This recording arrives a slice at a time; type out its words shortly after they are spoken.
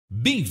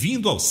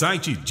Bem-vindo ao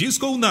site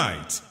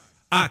Disconight.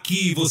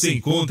 Aqui você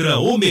encontra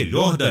o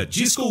melhor da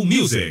Disco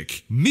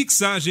Music.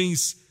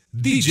 Mixagens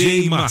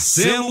DJ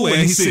Marcello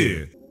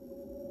RC.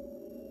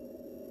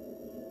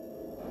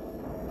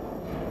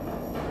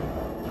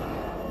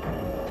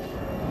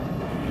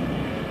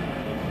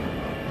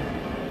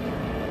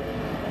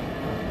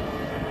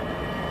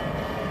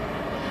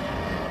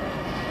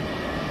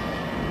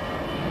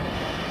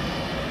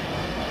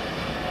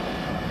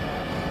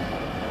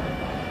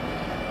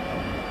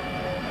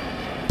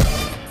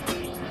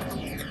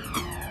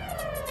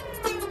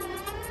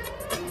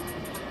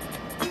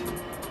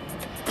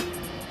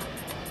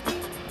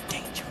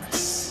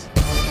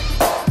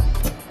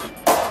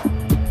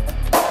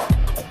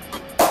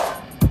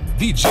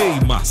 DJ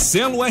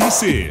Marcello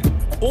RC,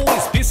 o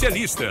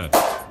especialista.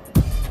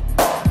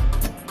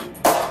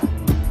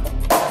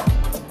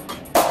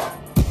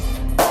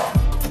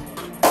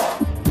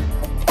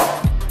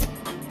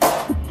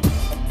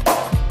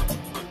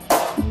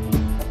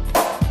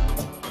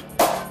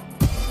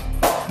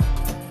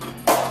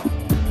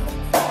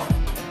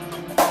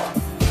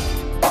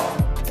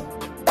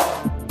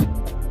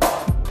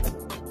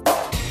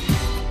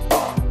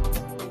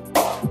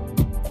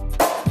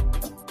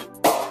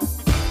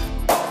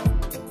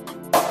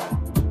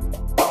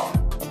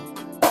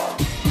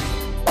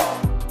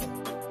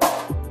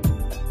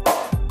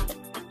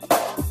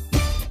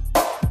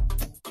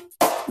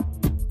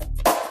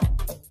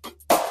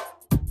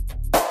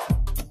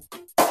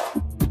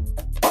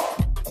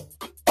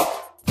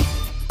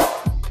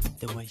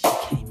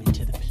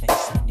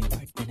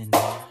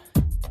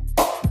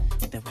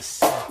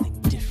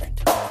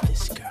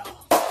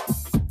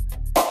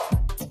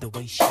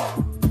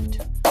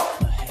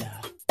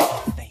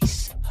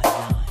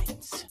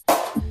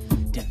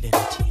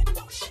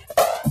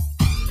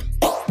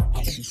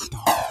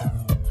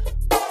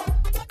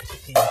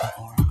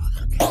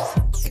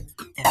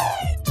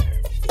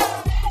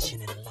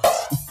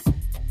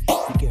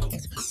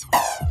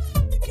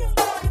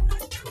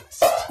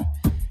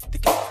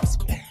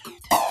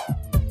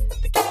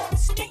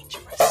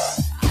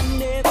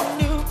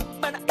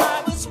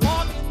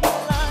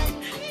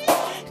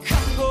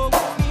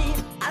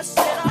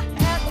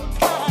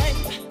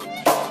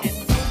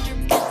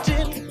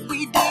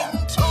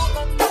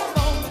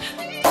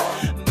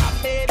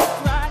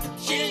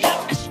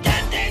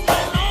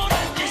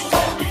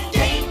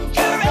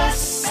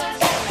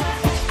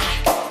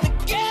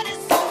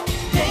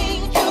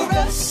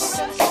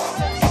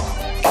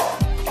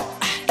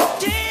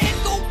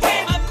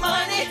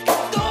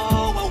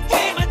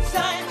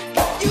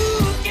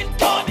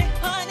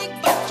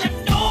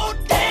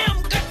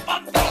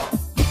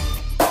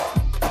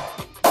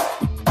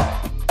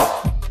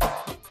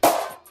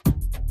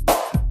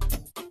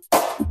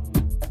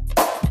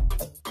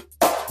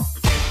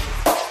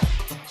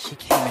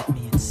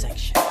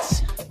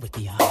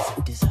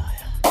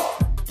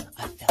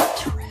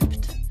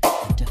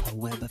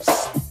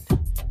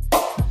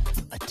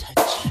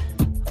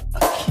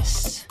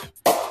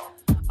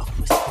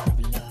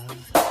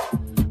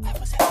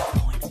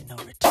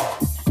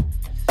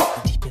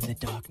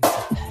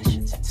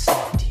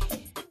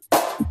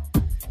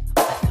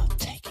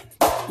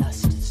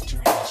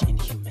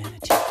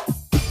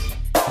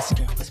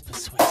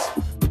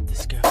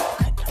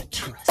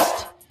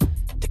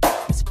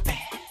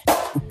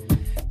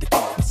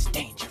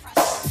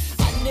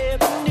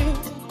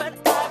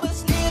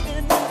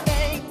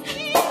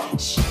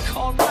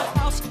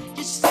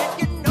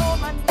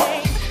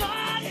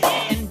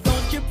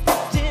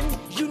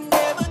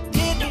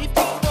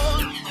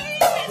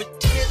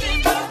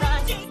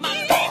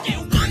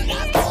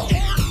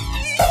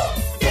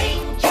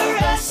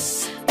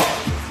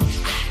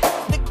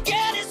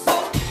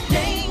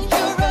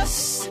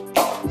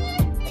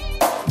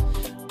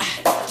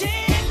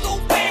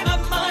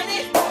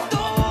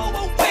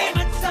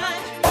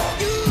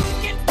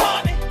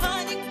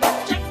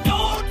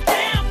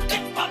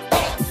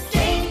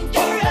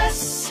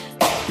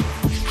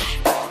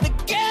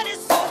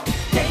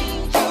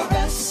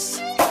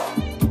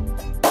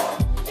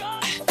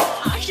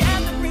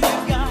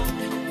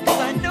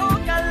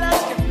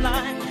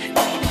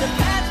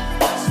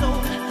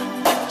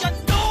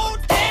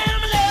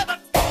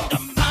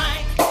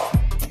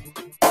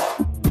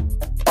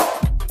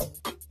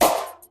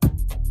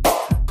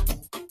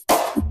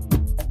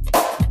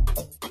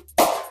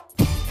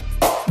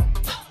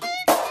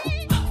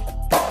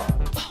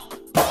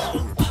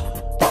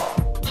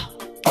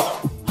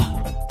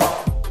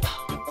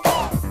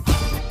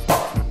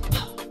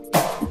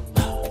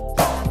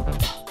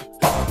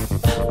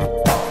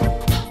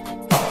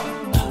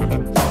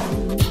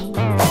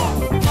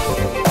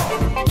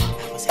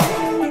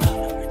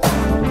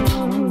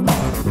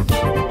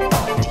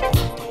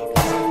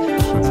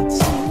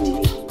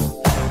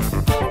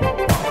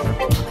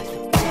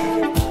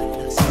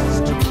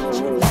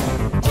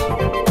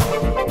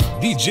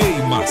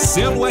 DJ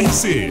Marcello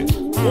RC,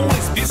 o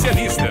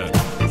especialista.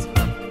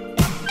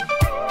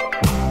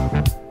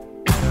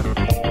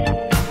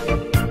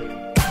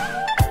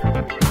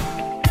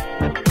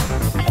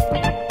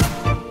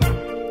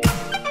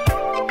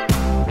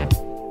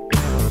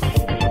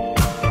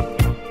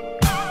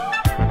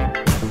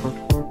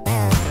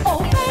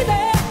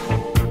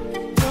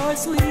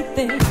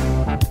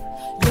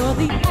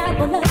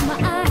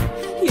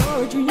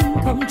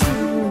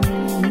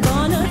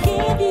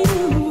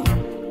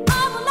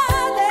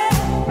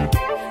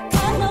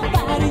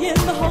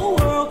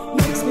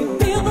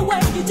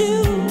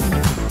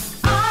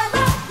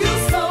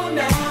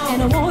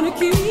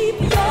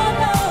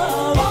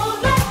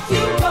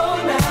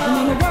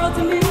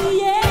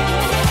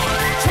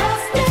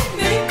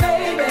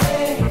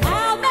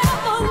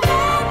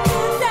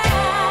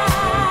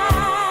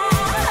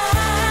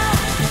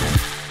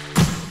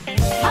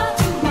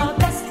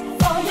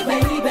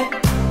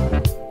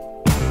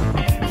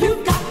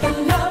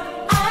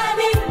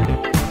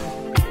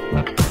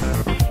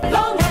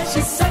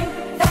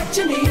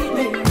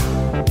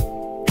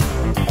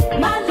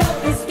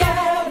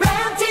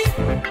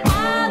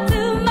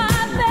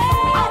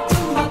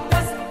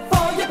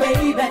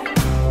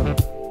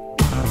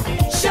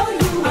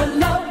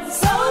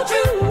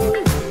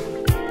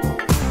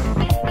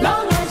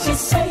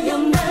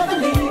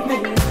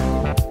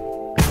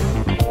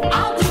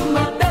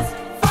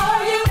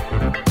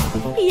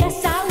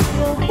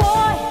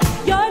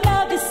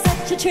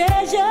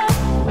 treasure,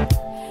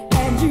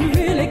 and you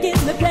really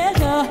give me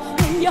pleasure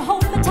when you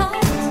hold me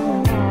tight.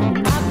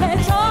 I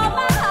pledge all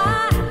my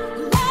heart,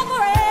 love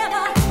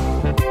forever.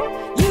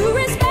 You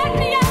respect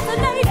me as a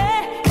lady,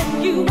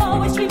 and you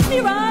always treat me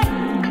right.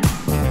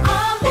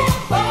 I'll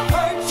never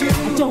hurt you.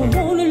 I don't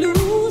wanna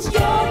lose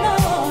your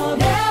love.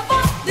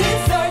 Never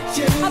desert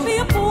you. I'll be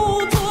a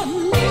fool to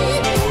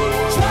leave you.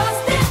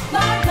 Trust in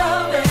my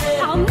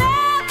loving. I'll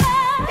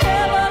never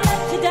ever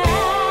let you down.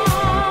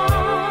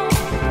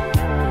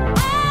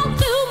 I'll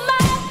do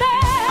my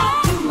best. I'll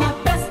do my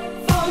best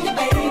for you,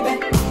 baby.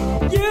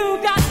 You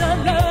got the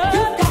love.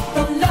 You got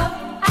the love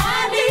I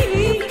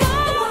need.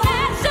 Long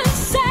as you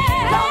say,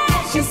 long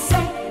as you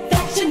say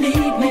that you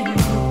need me.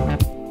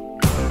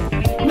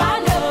 My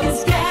love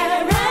is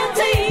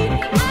guaranteed.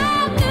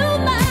 I'll do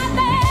my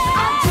best.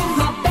 I'll do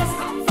my best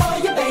for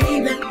you,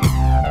 baby.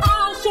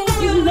 I'll show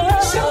you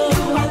love. Show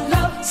you my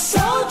love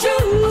so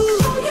true.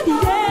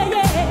 Yeah,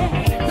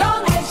 yeah.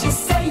 Long as you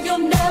say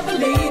you'll never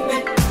leave me.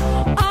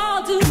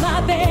 I'll do my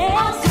best.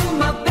 I'll do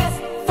my best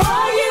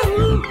for you.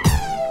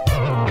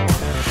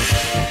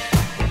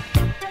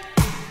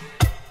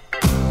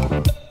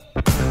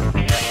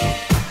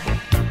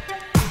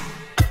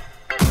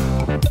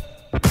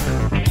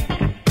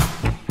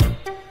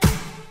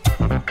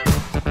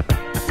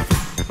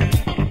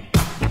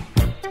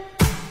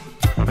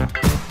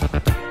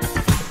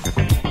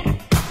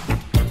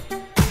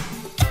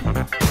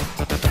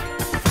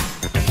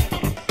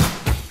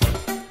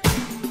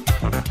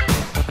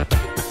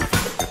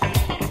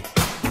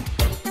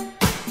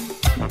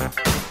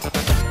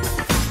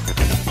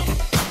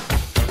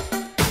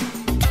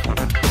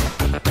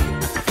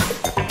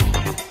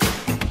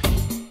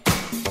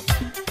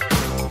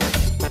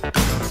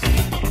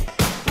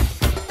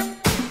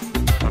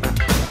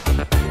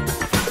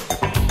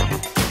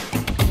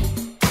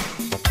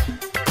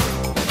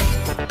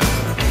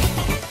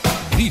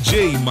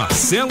 DJ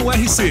Marcelo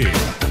RC,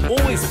 o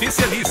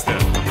especialista.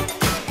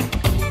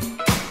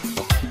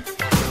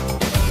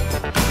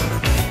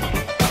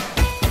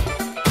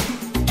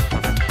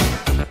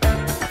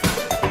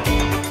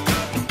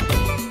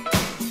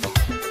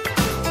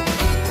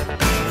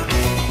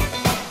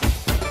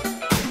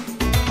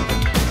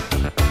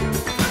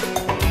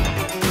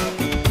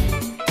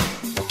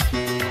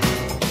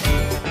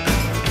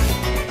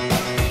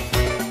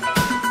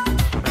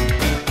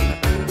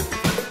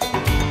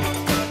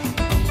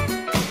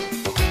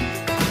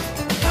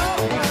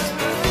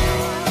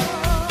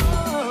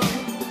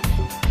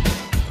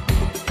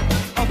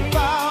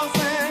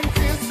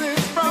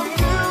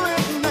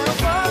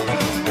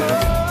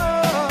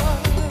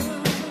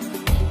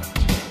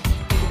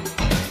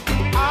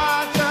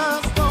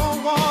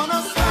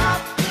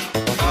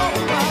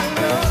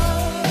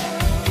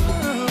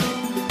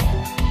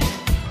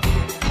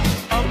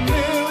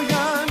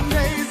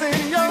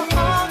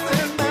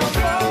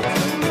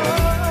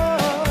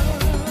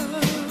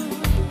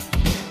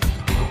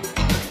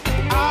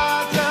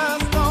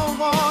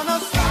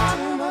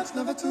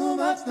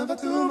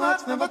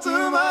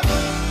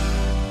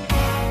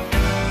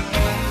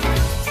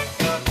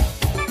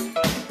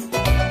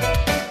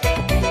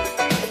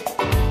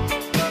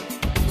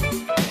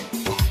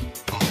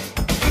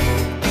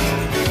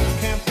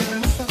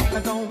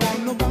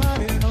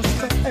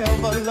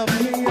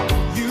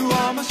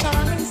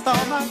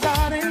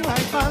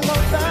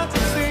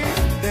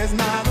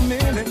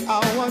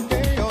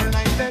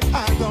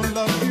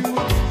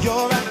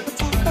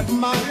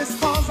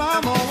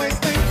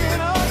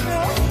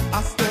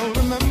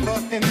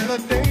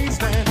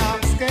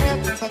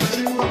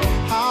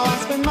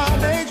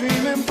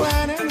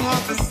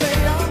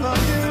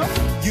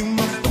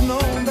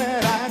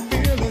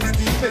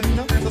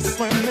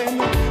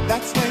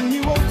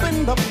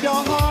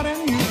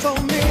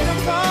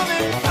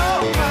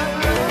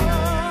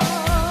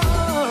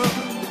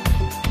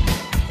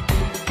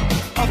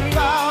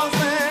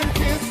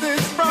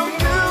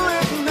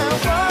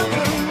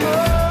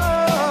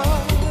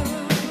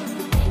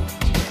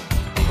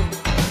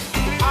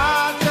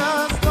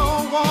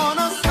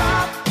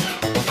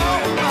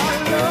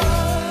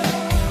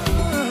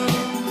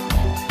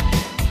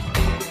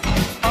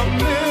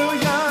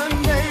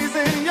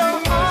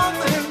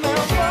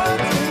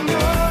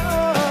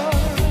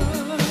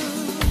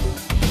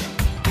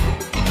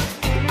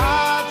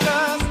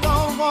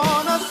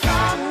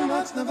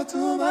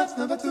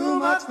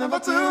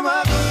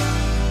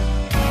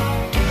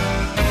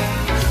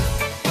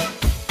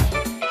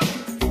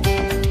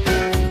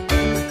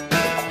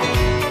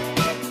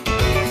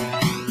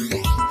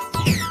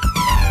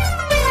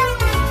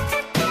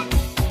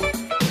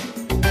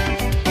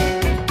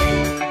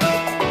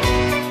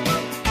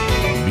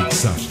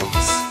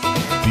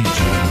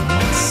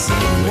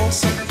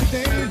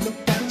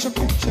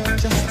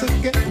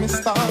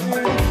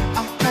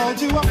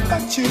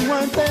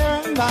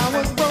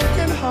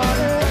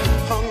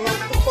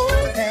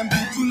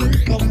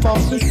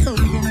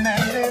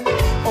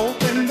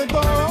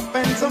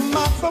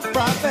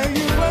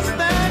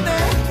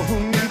 Who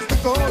needs to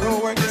go to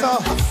work to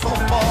hustle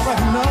for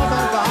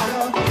another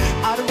dollar?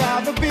 I'd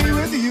rather be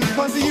with you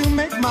 'cause you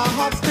make my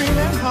heart scream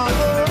and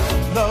holler.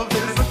 Love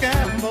is a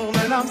gamble,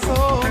 and I'm so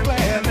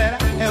glad that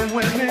I am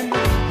winning.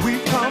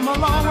 We've come a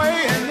long way,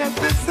 and yet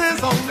this is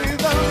only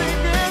the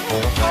beginning.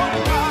 Oh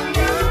my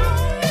God.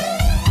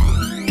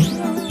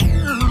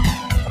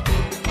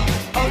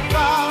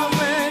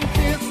 1,000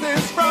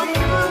 kisses from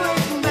you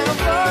is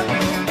never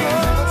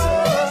enough.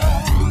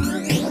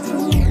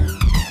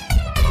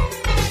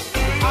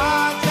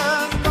 I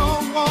just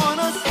don't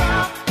wanna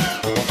stop.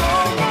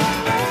 Oh my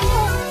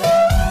God.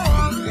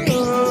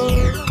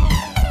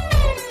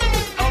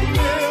 A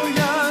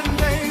million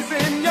days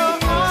in your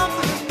arms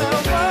is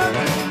never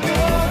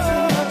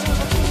enough.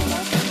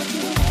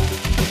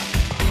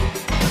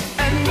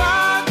 And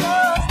I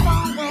just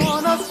don't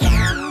wanna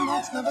stop.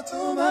 Never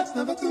too much,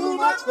 never too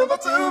much, never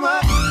too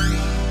much.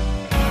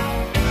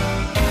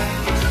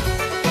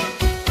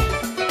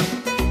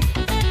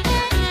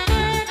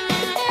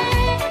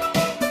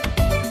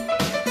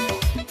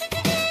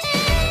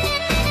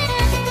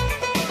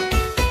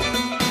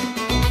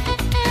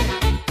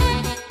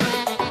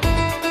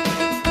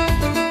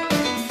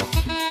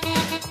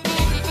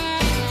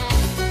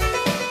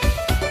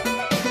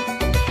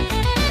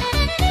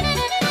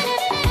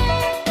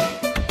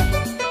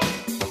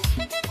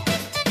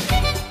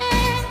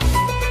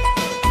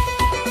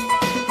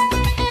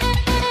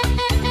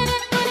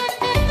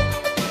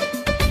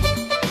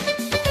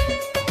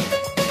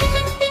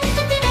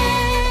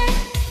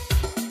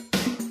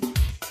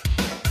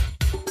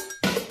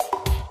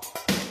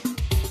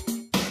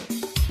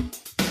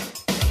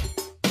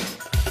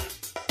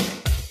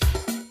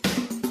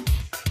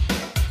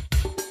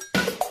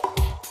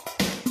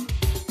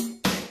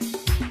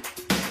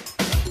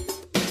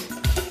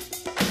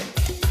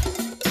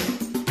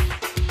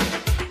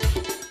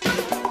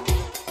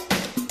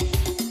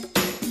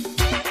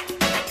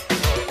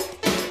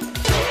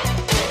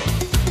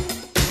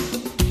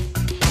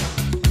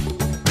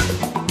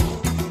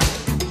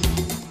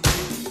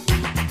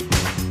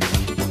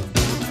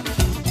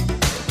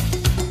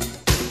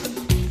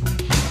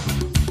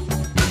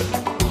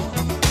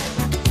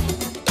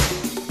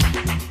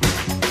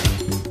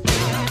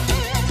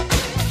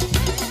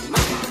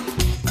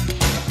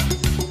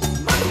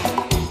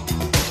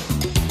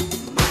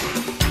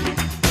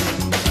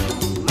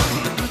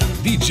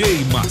 DJ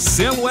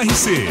Marcello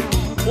RC,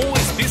 o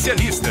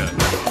especialista.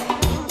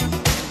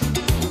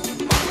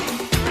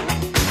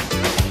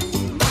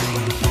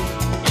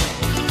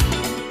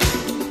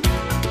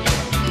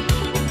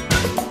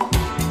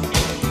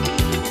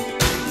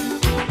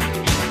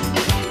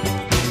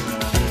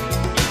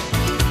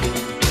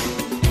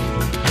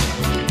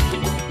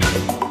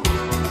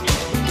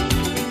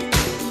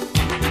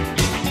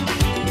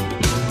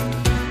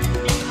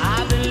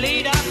 I've been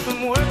laid out from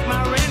work,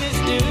 my rent is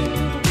due.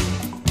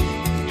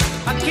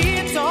 My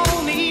kids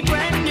all need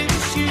brand new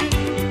shoes.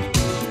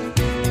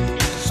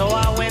 So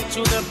I went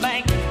to the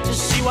bank to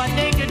see what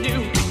they could do.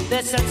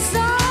 They said,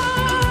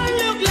 son,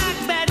 look like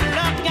bad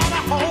luck got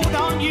a hold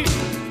on you,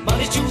 but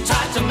it's too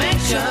tight to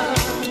mention.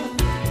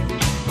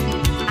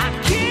 I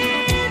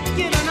can't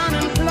get an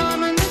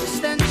unemployment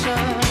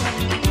extension,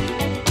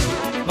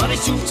 but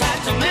it's too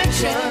tight to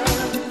mention.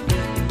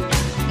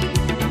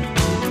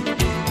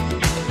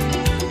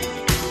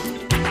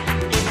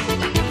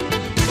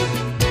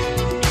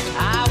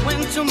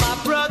 To my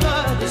brother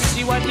to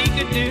see what he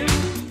could do.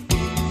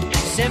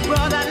 Said,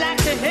 brother, I'd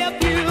like to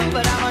help you,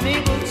 but I'm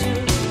unable to.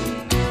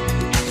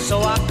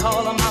 So I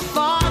called on my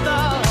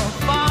father,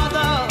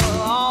 Father,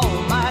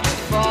 Almighty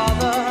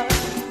Father.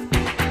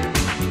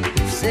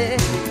 Said,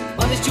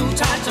 but it's too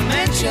tight to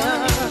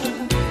mention.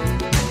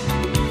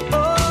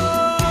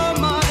 Oh,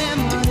 money,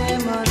 money,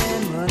 money,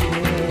 money.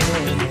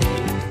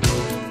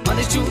 But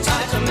it's too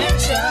tight to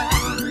mention.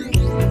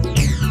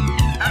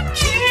 I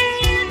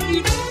can't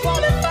even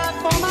qualify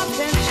for my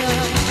pension.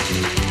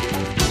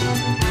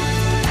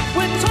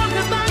 We're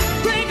talking about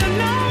breaking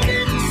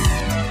notice.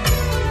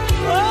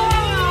 Oh,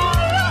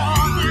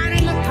 Lord, out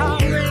in the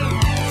Congress.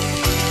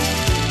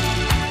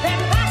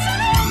 They're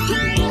passing all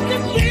kinds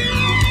of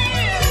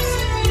bills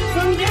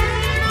from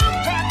down on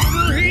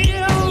Capitol Hill.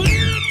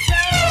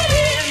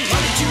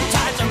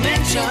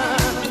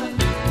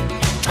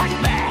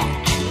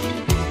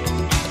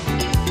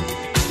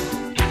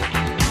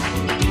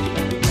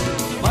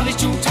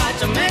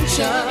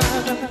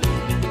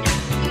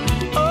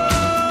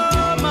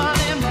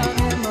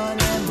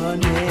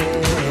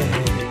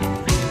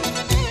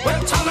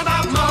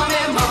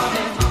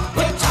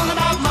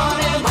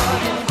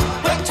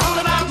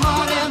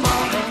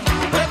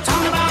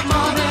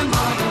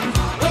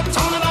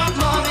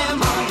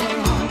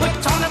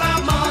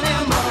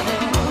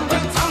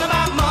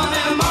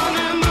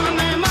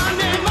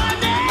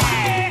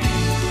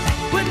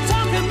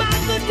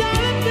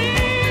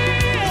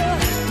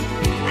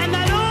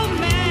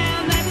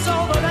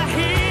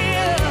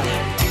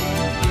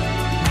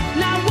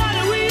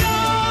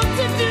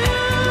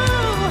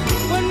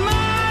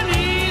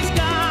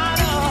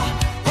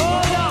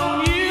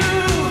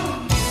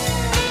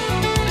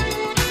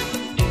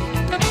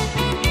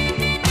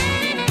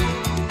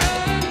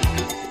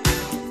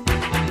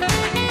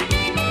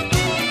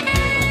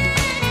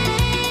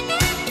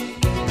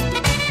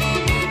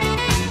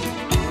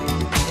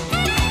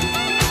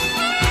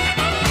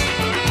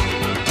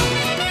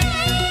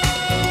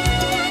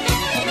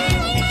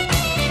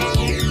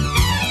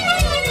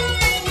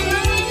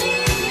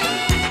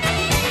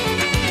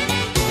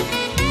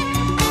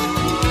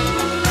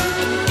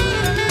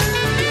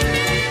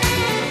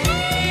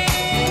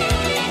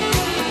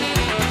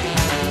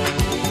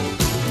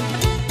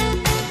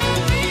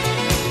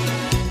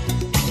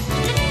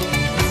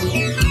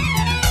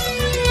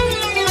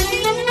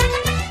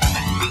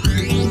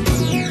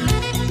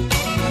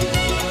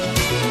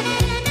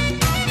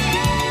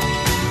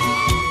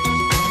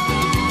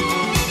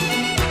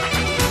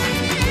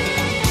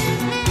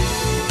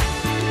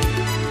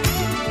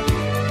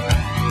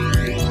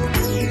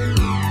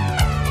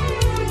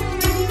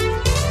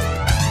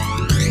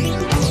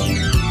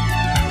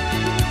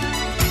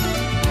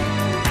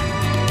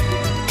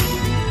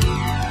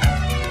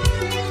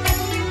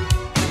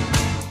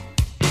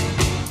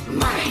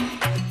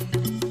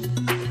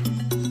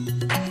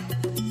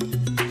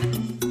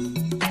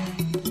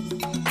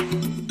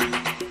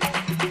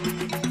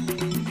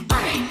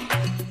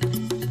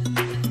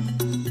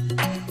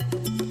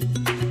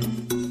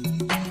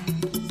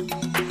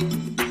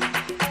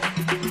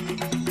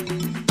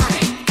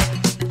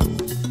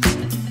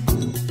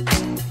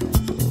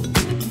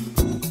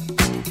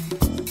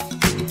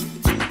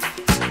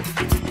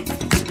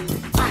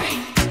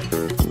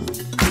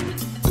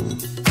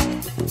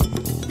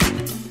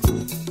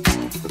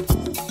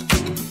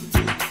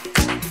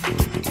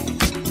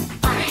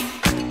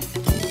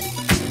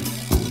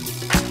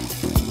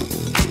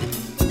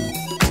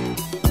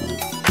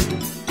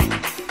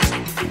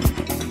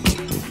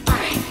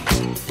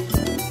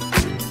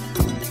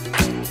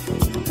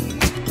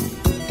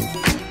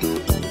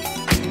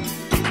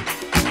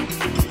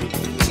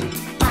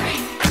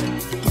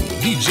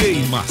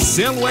 DJ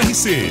Marcelo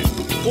RC,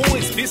 o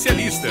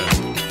especialista.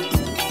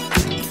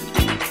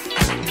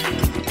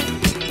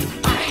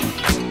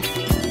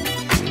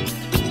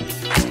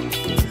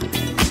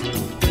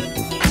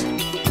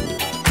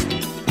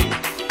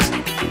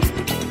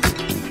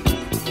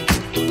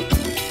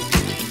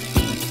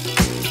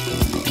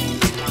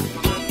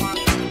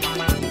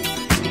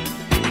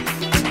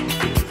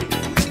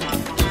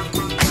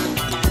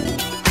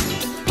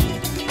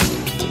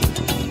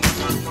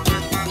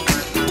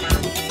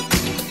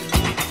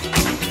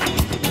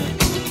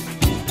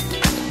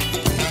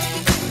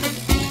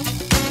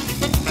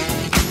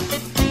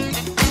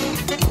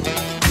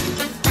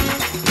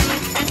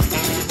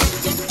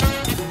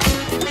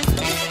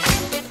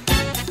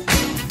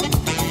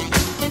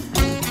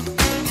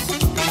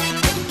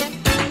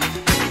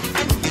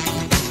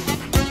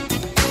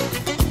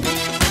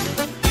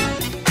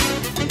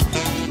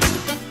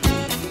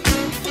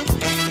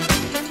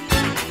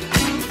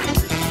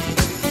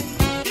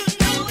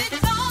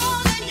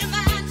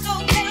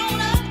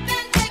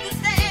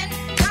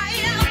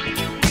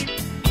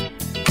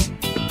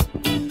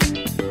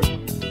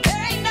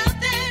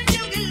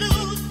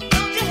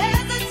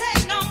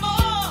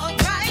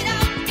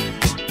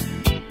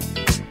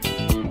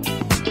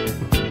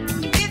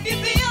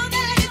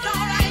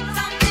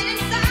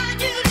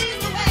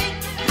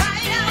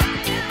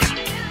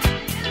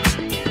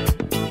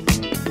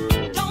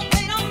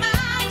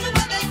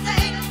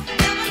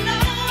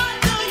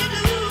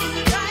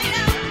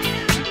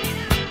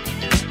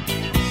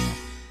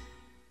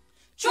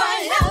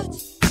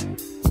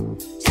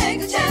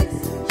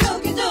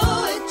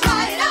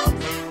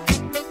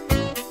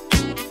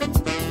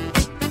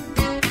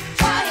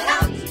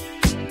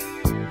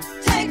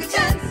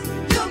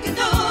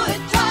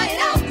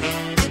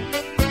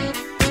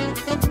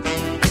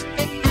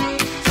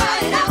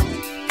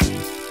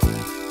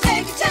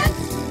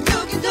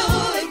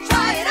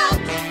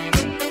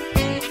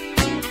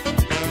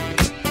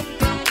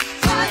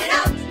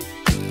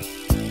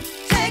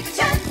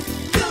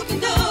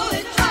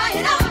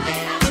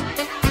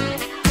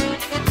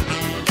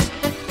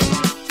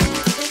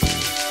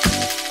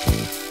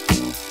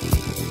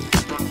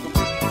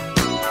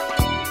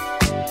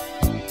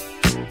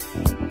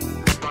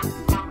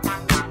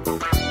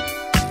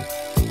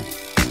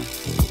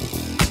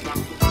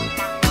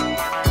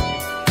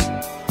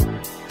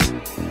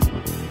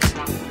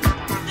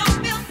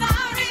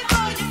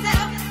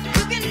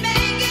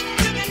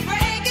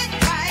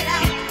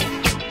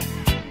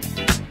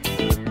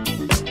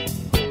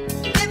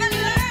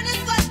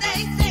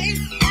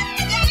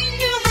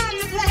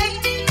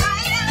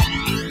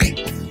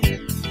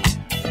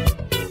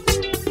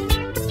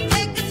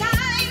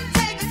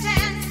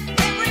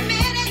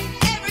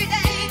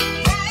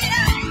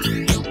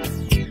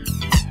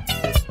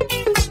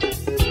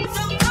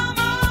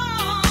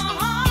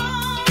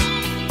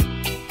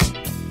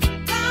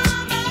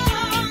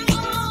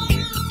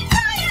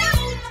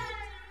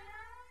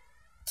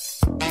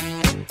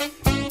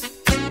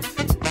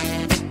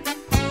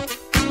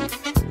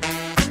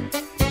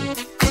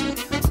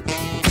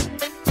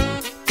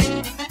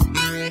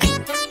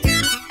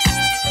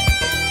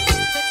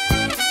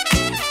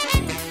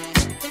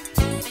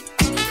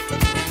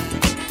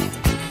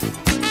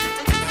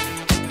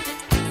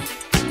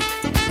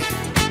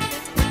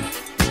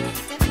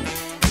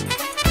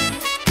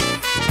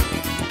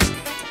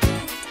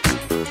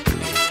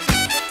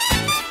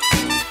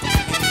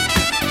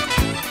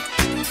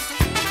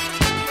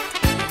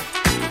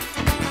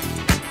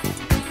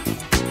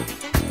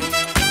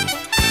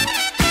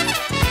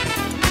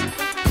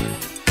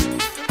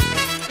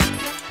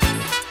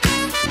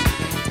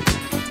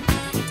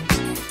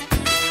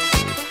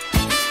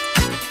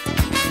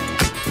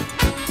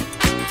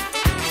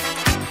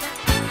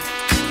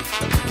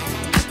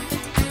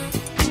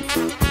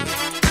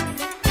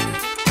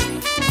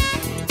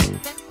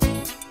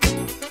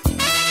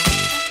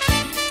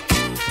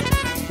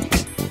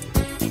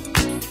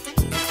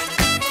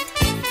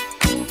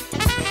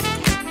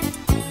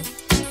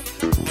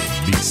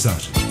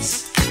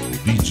 Mixagens,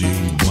 DJ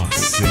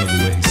Marcelo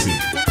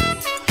RC.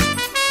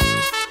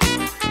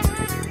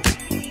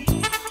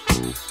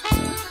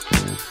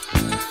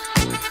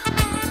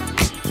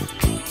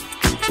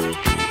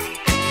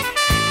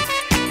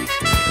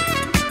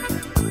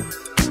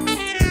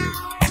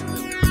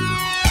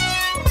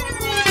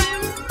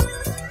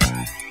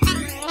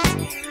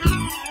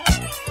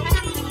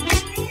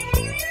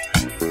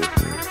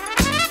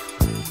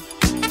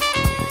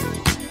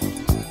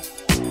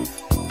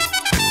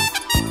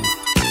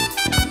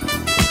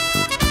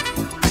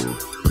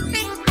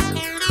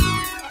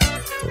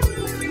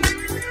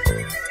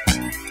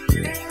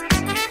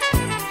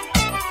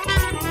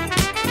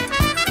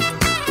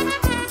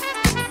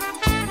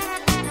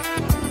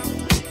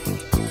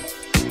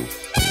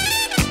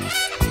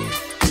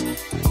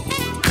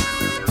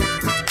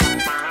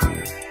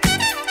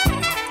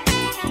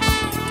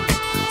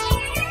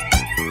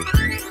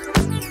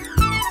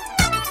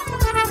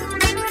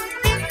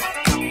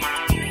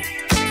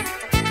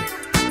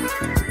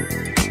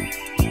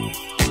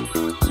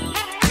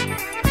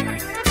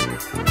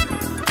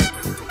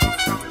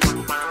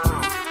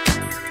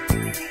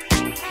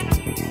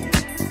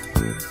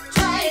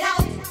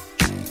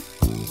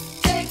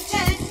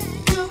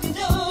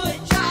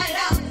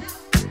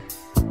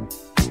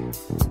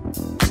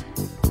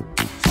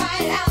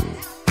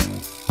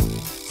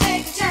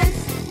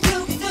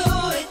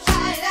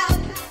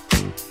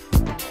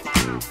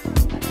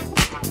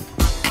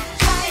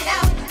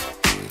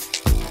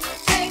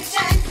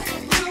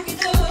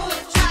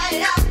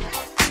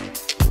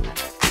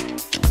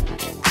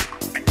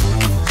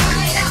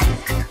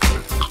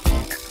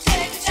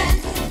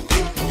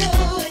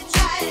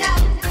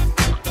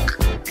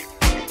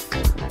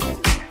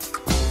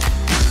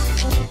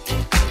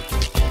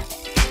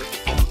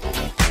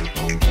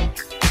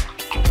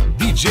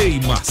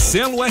 DJ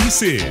Marcello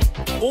RC,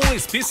 o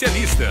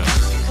especialista.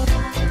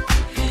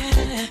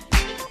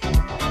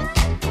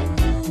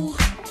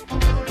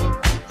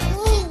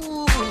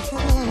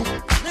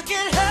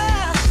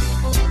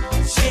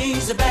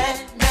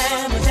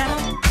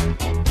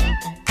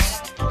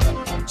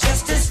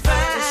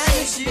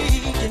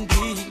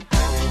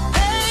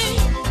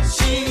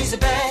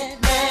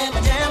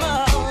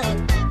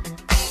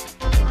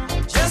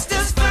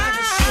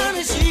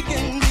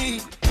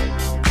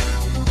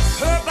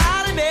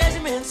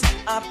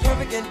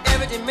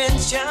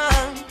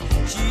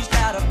 She's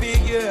got a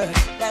figure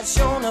that's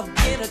shown of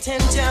great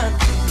attention.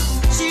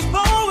 She's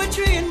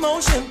poetry in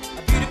motion,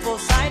 a beautiful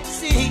sight to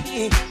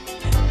see.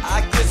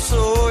 I get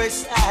so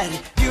excited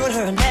viewing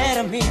her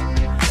anatomy.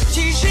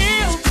 She's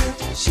real,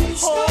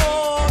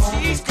 oh,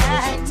 she's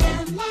tight,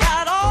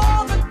 got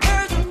all the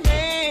curves a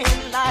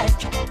man like.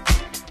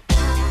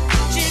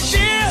 She's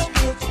real,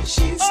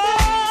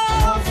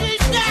 oh,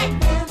 she's tight,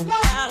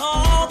 got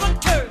all the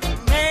curves a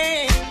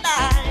man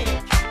like.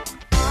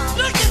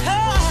 Look at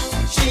her,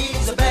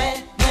 she's a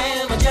bad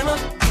mamma jamma,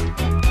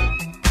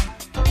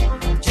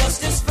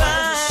 just as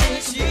fine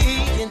as she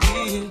can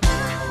be.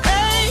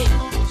 Hey,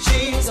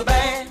 she's a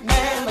bad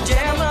mamma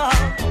jamma,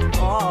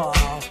 oh,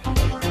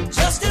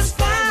 just as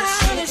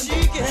fine as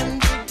she can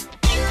be.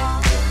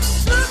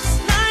 Looks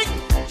like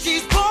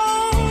she's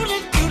bold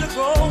and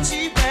beautiful,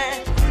 she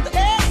bad, the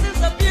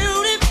essence of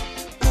beauty,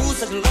 ooh,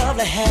 such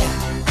lovely hair.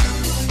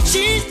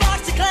 She's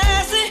foxy,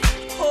 classy,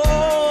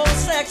 oh,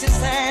 sexy,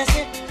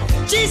 sassy.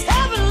 She's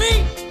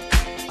heavenly,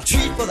 a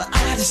treat for the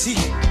eye to see.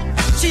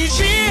 She's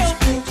real,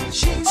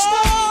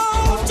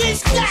 oh,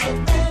 she's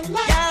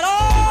got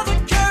all the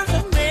curves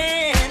a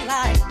man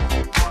like.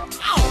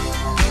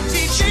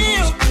 She's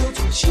real, oh,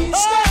 she's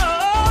got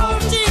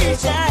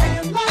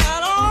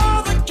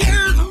all the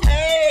curves a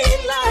man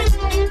like.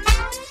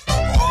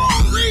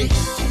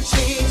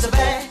 She's a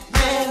bad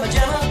mamma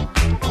jamma,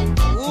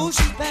 ooh,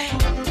 she's bad,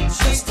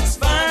 she's as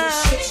fine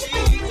as she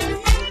can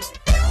be.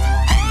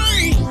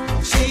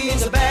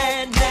 She's a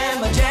bad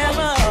mamma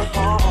jamma,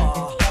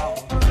 oh,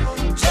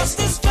 just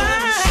as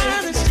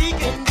fine as she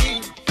can be.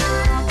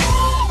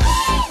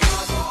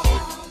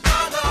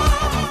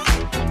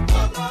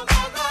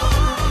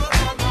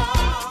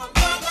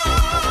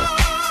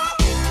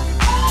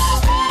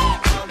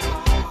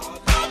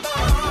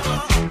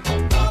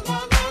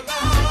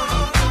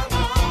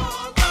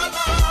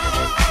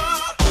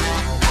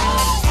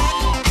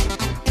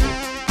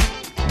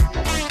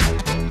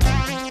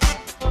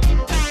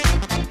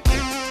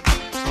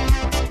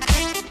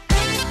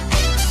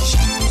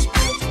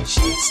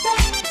 She's got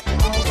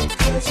all the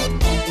curves a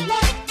man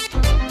like.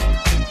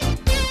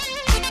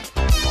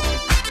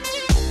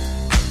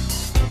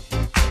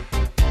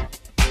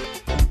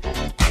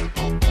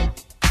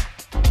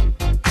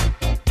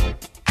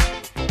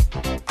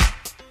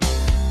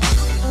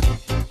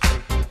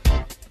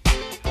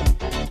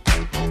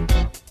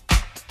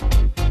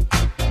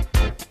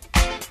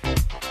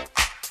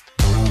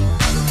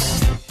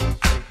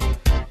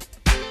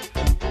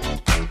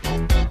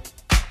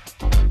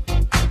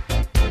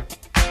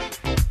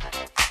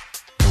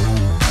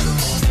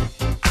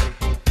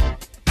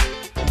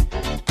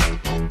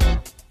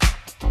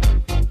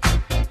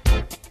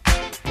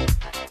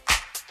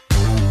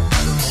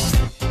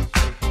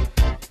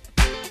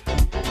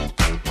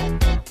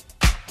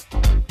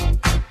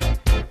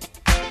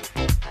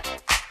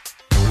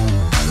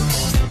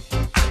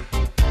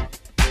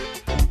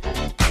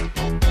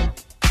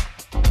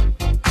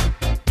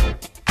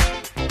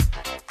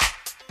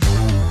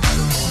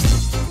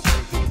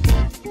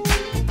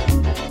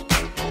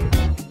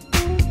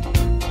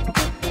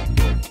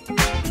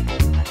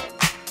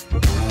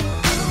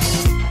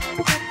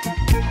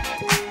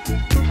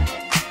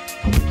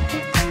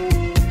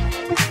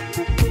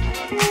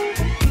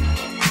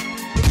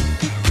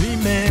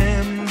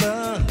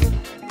 Remember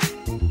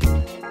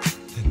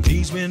the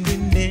days when we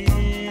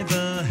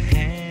never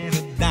had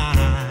a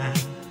dime,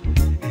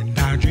 and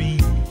our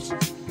dreams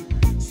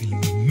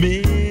seemed a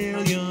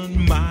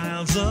million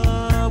miles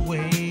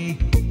away.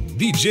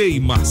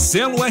 DJ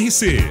Marcello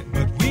RC,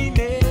 But we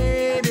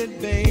made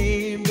it,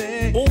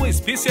 baby. o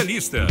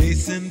especialista.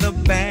 Facing the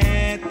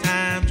bad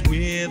times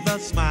with a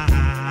smile.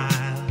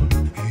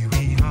 Here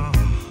we are,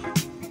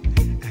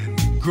 and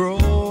we're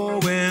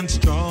growing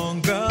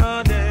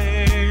stronger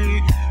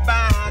day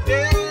by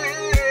day.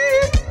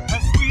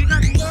 As we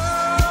got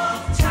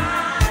love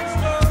times,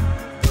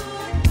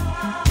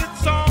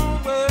 it's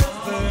always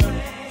there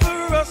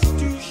for us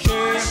to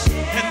share.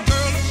 And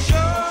girl, it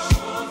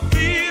sure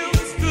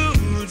feels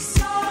good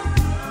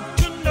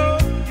to know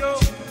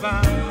you're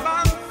by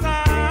my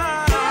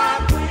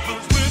side.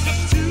 'Cause we're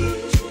just two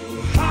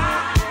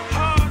hot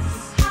hearts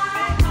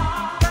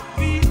that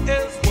beat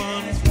as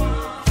one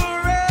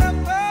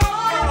forever.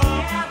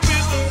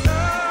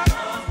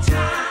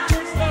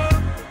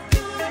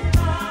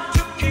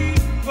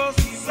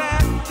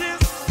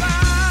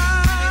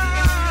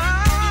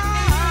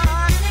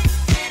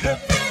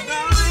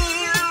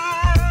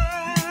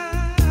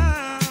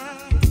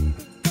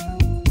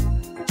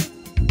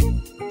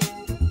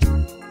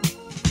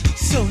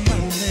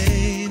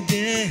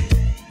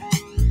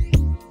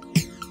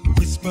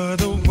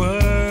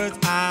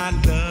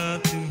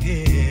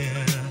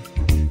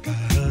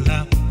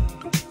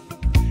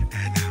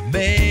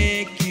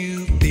 make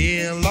you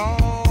feel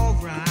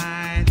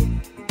alright.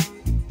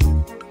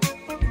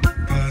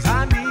 'Cause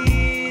I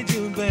need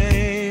you,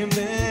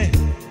 baby,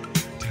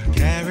 to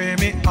carry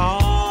me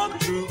on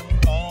through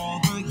all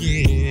the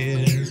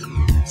years.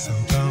 So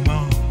come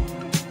on,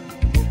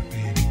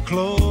 baby,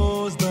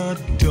 close the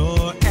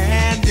door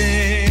and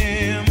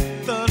dim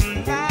the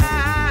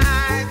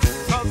lights.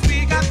 'Cause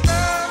we got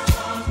love,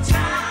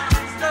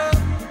 sometimes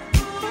love.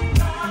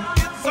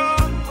 It's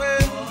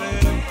always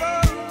there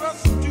for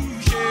us to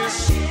share.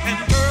 And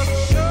girl,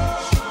 it sure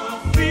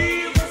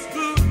feels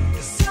good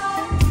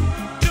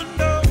to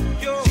know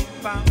you're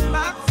by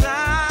my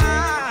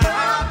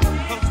side.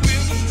 'Cause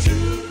we're just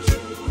two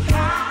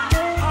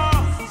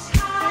hearts,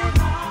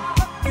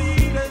 the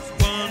beat is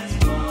one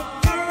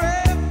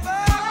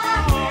forever.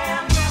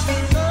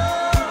 There's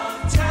love,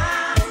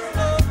 time,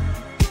 love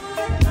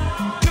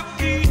to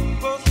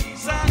keep us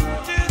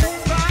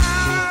satisfied.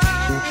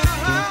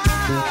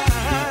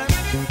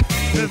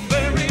 And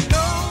there ain't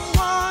no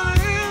one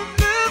in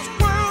this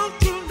world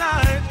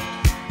tonight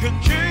can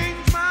change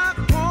my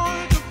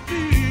point of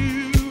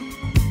view.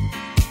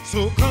 So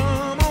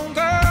come on,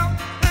 girl,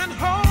 and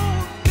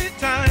hold me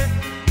tight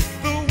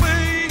the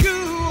way you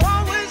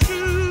always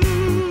do.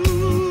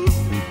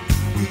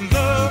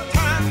 Love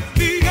times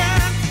me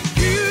and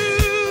you.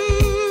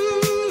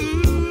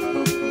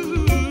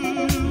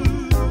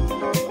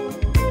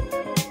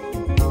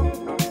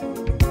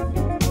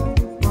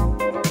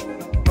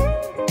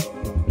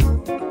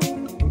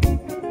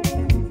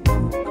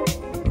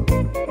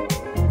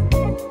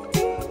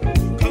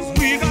 Cause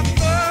we got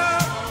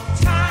love,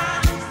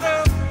 times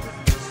love.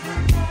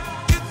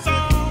 It's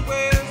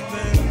always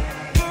there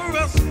for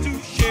us to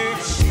share.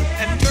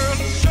 And girl,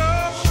 it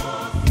sure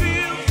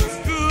feels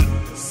good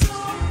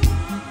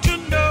to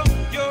know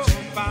you're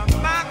by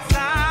my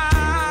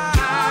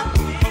side.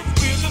 'Cause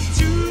we're just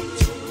two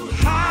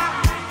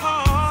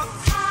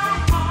hearts,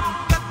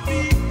 that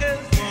beat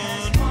is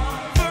one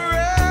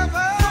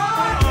forever.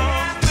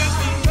 There's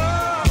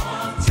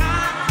love,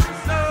 time,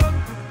 love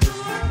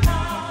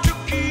to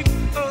keep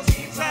us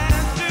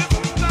satisfied.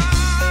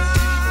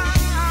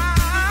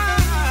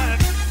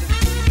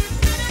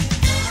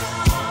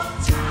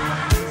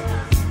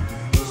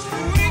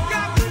 We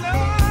got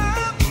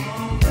love.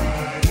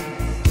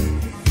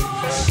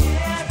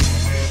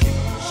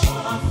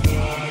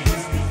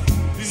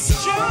 It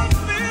sure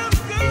feels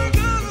good.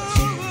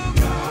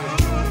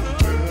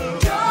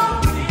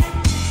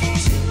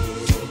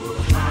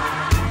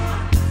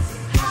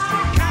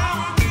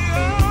 Carry me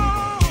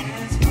on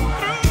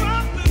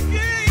throughout the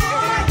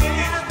years.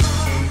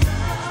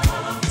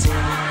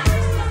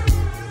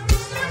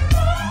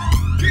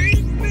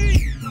 Keep me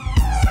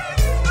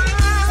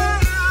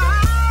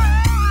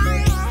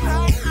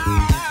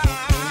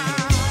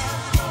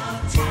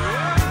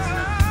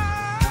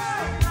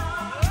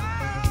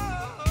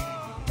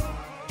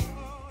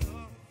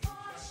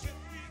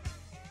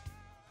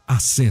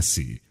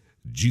Acesse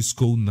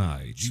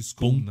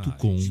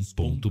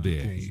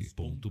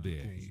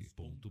disconight.com.br.